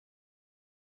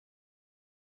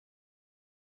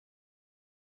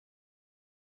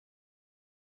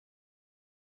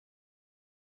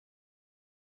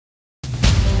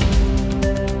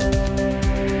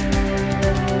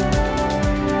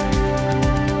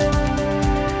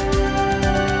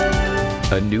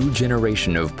A new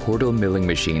generation of portal milling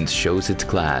machines shows its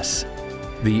class.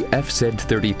 The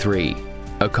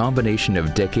FZ33, a combination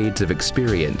of decades of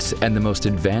experience and the most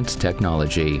advanced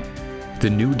technology. The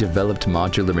new developed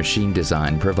modular machine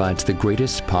design provides the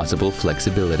greatest possible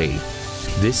flexibility.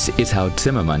 This is how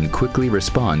Zimmermann quickly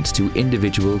responds to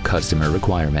individual customer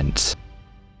requirements.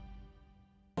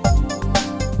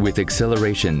 With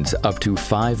accelerations up to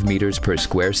 5 meters per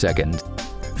square second,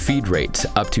 feed rates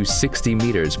up to 60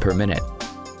 meters per minute,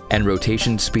 and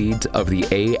rotation speeds of the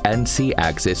A and C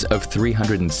axis of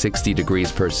 360 degrees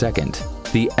per second,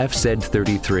 the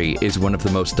FZ33 is one of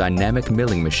the most dynamic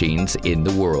milling machines in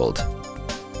the world.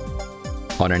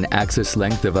 On an axis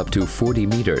length of up to 40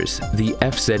 meters, the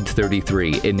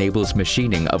FZ33 enables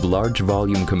machining of large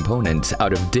volume components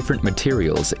out of different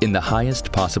materials in the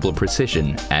highest possible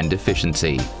precision and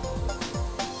efficiency.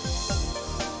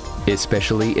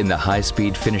 Especially in the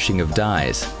high-speed finishing of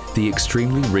dies, the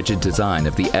extremely rigid design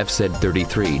of the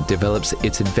FZ33 develops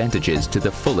its advantages to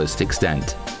the fullest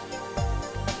extent.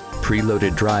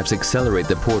 Preloaded drives accelerate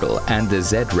the portal and the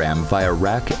Z-ram via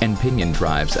rack and pinion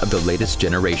drives of the latest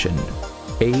generation.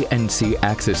 A and C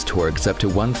axis torques up to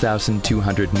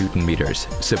 1,200 Newton meters,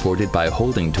 supported by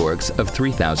holding torques of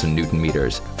 3,000 Newton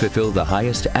meters, fulfill the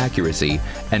highest accuracy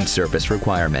and surface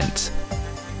requirements.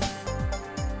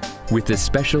 With the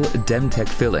special Demtech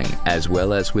filling, as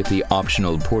well as with the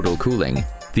optional portal cooling,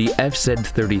 the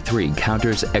FZ33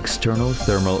 counters external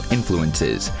thermal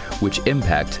influences, which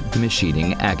impact the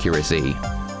machining accuracy.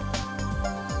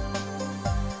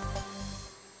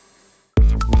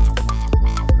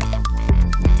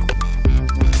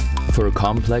 For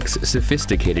complex,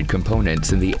 sophisticated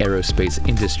components in the aerospace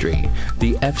industry,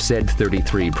 the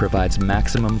FZ33 provides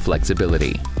maximum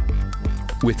flexibility.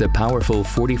 With a powerful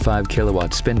 45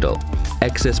 kilowatt spindle,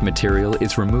 excess material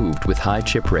is removed with high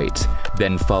chip rates,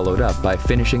 then followed up by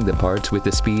finishing the parts with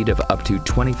a speed of up to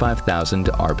 25,000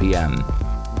 RPM.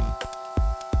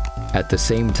 At the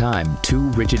same time,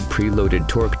 2 rigid preloaded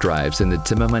torque drives in the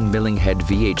Zimmermann milling head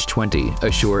VH20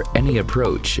 assure any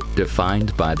approach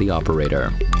defined by the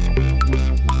operator.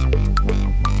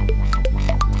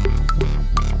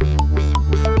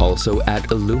 Also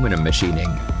at aluminum machining,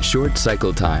 short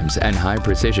cycle times and high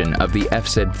precision of the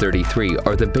FZ33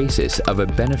 are the basis of a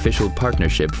beneficial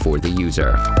partnership for the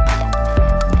user.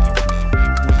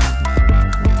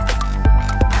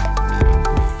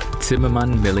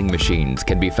 Zimmermann milling machines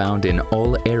can be found in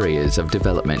all areas of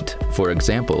development. For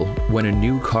example, when a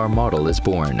new car model is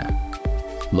born.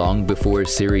 Long before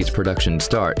series production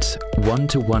starts,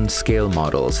 one-to-one scale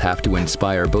models have to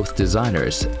inspire both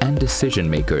designers and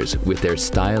decision-makers with their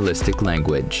stylistic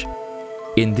language.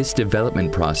 In this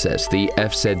development process, the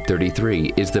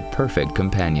FZ33 is the perfect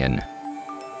companion.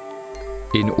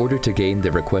 In order to gain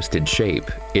the requested shape,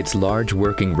 its large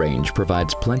working range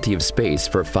provides plenty of space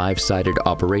for 5-sided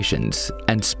operations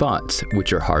and spots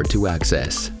which are hard to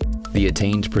access. The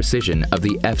attained precision of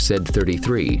the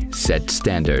FZ33 sets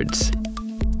standards.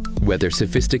 Whether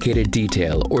sophisticated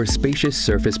detail or spacious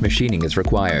surface machining is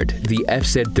required, the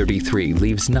FZ33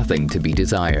 leaves nothing to be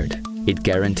desired. It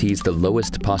guarantees the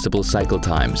lowest possible cycle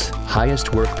times, highest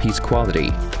workpiece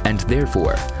quality, and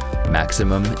therefore,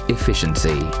 maximum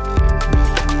efficiency.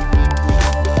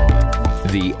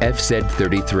 The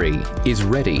FZ33 is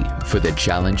ready for the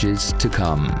challenges to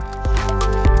come.